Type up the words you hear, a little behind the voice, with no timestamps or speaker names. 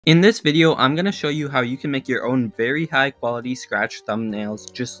In this video, I'm going to show you how you can make your own very high quality Scratch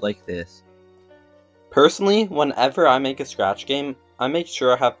thumbnails just like this. Personally, whenever I make a Scratch game, I make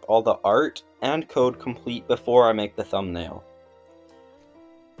sure I have all the art and code complete before I make the thumbnail.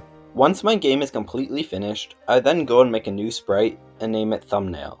 Once my game is completely finished, I then go and make a new sprite and name it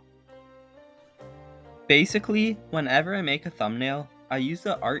thumbnail. Basically, whenever I make a thumbnail, I use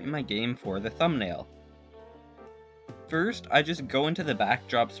the art in my game for the thumbnail. First, I just go into the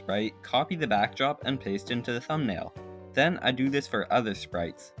backdrop sprite, copy the backdrop, and paste into the thumbnail. Then I do this for other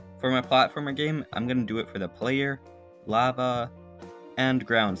sprites. For my platformer game, I'm going to do it for the player, lava, and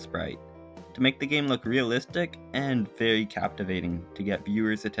ground sprite, to make the game look realistic and very captivating to get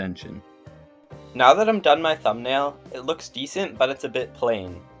viewers' attention. Now that I'm done my thumbnail, it looks decent, but it's a bit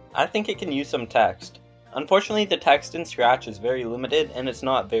plain. I think it can use some text. Unfortunately, the text in Scratch is very limited and it's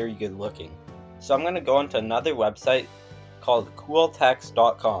not very good looking. So I'm going to go into another website called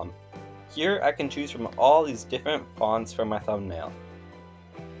cooltext.com. Here I can choose from all these different fonts for my thumbnail.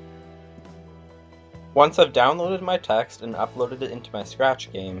 Once I've downloaded my text and uploaded it into my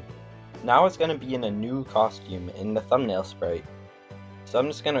Scratch game, now it's going to be in a new costume in the thumbnail sprite. So I'm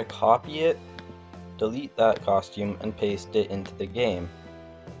just going to copy it, delete that costume, and paste it into the game.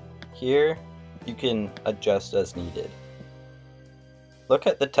 Here you can adjust as needed. Look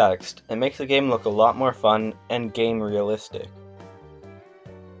at the text, it makes the game look a lot more fun and game realistic.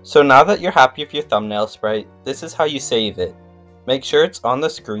 So now that you're happy with your thumbnail sprite, this is how you save it. Make sure it's on the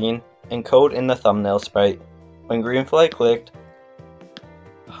screen, encode in the thumbnail sprite. When green flag clicked,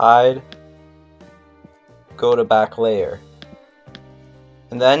 hide, go to back layer.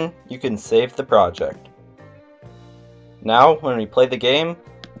 And then you can save the project. Now when we play the game,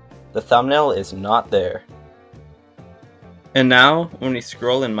 the thumbnail is not there. And now, when we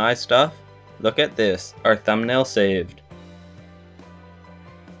scroll in my stuff, look at this, our thumbnail saved.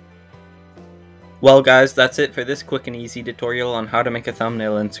 Well guys, that's it for this quick and easy tutorial on how to make a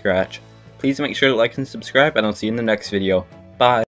thumbnail in Scratch. Please make sure to like and subscribe, and I'll see you in the next video. Bye!